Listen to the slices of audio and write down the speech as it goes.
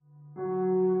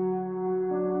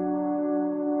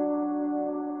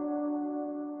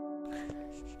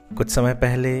कुछ समय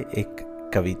पहले एक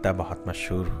कविता बहुत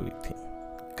मशहूर हुई थी।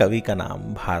 कवि का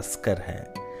नाम भास्कर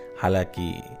है।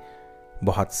 हालांकि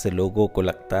बहुत से लोगों को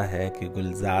लगता है कि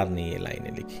गुलजार ने ये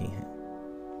लाइनें लिखी हैं।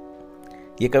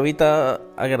 ये कविता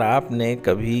अगर आपने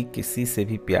कभी किसी से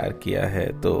भी प्यार किया है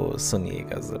तो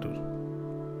सुनिएगा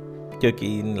ज़रूर,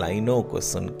 क्योंकि इन लाइनों को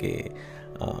सुन के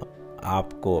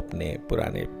आपको अपने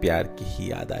पुराने प्यार की ही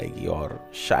याद आएगी और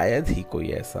शायद ही कोई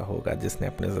ऐसा होगा जिसने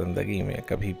अपने ज़िंदगी में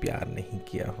कभी प्यार नहीं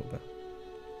किया होगा।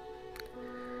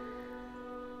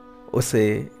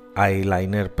 उसे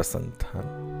आईलाइनर पसंद था,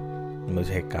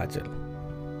 मुझे काजल।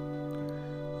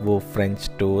 वो फ्रेंच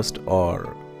टोस्ट और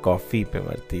कॉफ़ी पे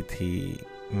मरती थी,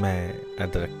 मैं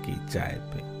अदरक की चाय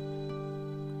पे।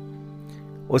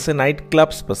 उसे नाइट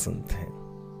क्लब्स पसंद थे,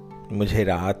 मुझे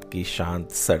रात की शांत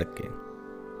सड़कें।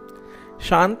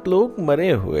 शांत लोग मरे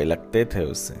हुए लगते थे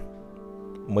उसे,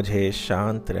 मुझे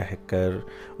शांत रहकर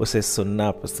उसे सुनना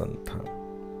पसंद था।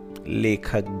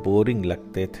 लेखक बोरिंग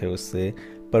लगते थे उसे,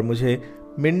 पर मुझे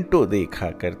मिनटों देखा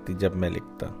करती जब मैं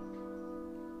लिखता।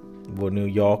 वो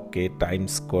न्यूयॉर्क के टाइम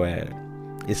स्क्वायर,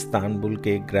 इस्तांबुल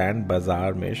के ग्रैंड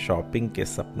बाजार में शॉपिंग के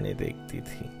सपने देखती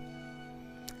थी।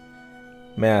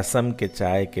 मैं असम के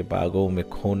चाय के बागों में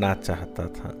खोना चाहता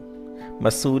था,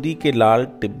 मसूरी के लाल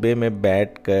टिब्बे में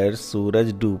बैठकर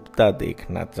सूरज डूबता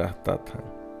देखना चाहता था।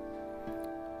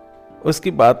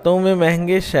 उसकी बातों में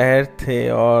महंगे शहर थे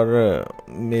और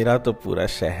मेरा तो पूरा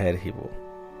शहर ही वो।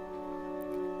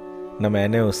 न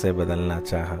मैंने उसे बदलना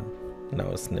चाहा, न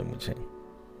उसने मुझे।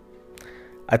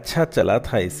 अच्छा चला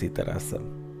था इसी तरह सब।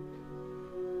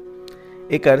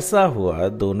 एक अरसा हुआ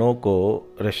दोनों को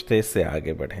रिश्ते से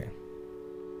आगे बढ़े।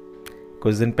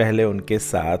 कुछ दिन पहले उनके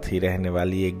साथ ही रहने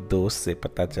वाली एक दोस्त से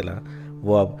पता चला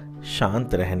वो अब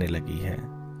शांत रहने लगी है,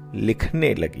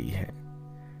 लिखने लगी है।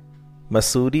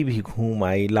 मसूरी भी घूम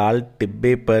आई, लाल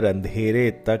टिब्बे पर अंधेरे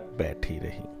तक बैठी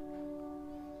रही।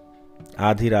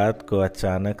 आधी रात को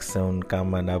अचानक से उनका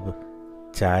मन अब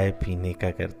चाय पीने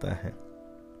का करता है।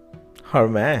 और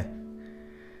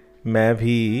मैं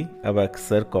भी अब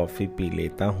अक्सर कॉफी पी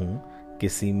लेता हूं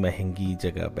किसी महंगी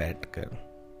जगह बैठकर।